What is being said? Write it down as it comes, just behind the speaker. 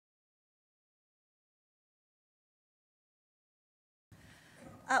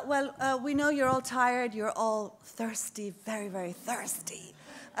We know you're all tired, you're all thirsty, very, very thirsty.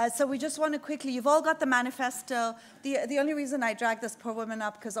 So we just want to quickly, you've all got the manifesto. The only reason I dragged this poor woman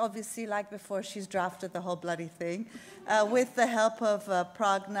up, because obviously, like before, she's drafted the whole bloody thing. With the help of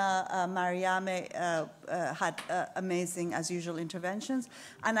Pragna, Maryam had amazing, as usual, interventions.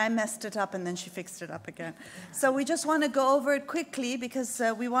 And I messed it up, and then she fixed it up again. So we just want to go over it quickly, because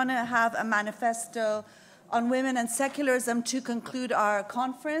we want to have a manifesto on women and secularism to conclude our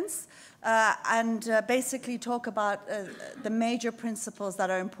conference. And basically talk about the major principles that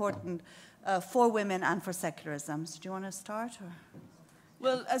are important for women and for secularism. So do you want to start? Or?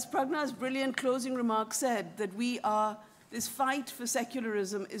 Well, as Pragna's brilliant closing remark said, that this fight for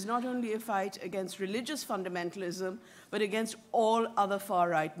secularism is not only a fight against religious fundamentalism, but against all other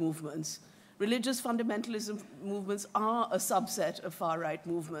far-right movements. Religious fundamentalism movements are a subset of far-right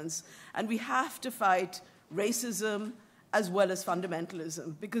movements, and we have to fight racism, as well as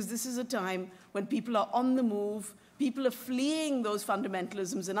fundamentalism, because this is a time when people are on the move, people are fleeing those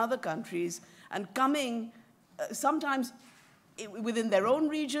fundamentalisms in other countries and coming sometimes within their own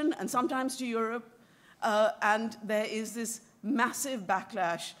region and sometimes to Europe, and there is this massive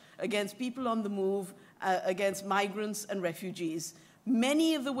backlash against people on the move, against migrants and refugees.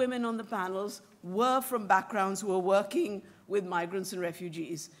 Many of the women on the panels were from backgrounds who were working with migrants and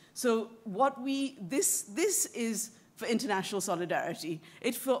refugees. So this is for international solidarity.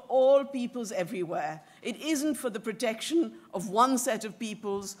 It's for all peoples everywhere. It isn't for the protection of one set of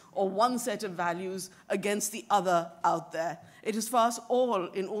peoples or one set of values against the other out there. It is for us all,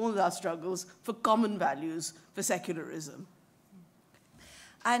 in all our struggles, for common values, for secularism.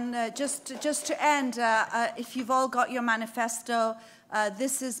 And just to end, if you've all got your manifesto,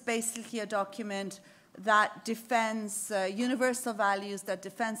 this is basically a document that defends universal values, that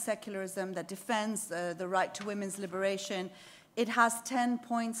defends secularism, that defends the right to women's liberation. It has 10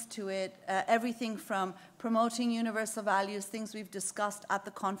 points to it, everything from promoting universal values, things we've discussed at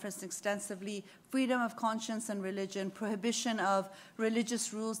the conference extensively, freedom of conscience and religion, prohibition of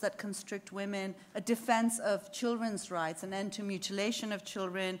religious rules that constrict women, a defense of children's rights, an end to mutilation of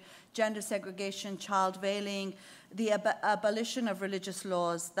children, gender segregation, child veiling, the abolition of religious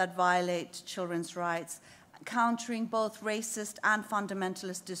laws that violate children's rights, countering both racist and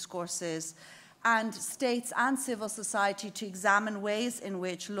fundamentalist discourses, and states and civil society to examine ways in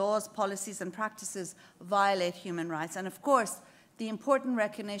which laws, policies, and practices violate human rights. And of course, the important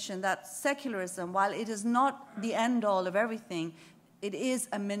recognition that secularism, while it is not the end-all of everything, it is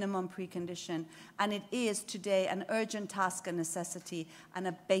a minimum precondition, and it is today an urgent task, a necessity, and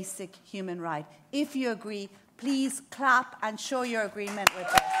a basic human right. If you agree, please clap and show your agreement with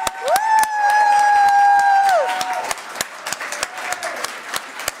us.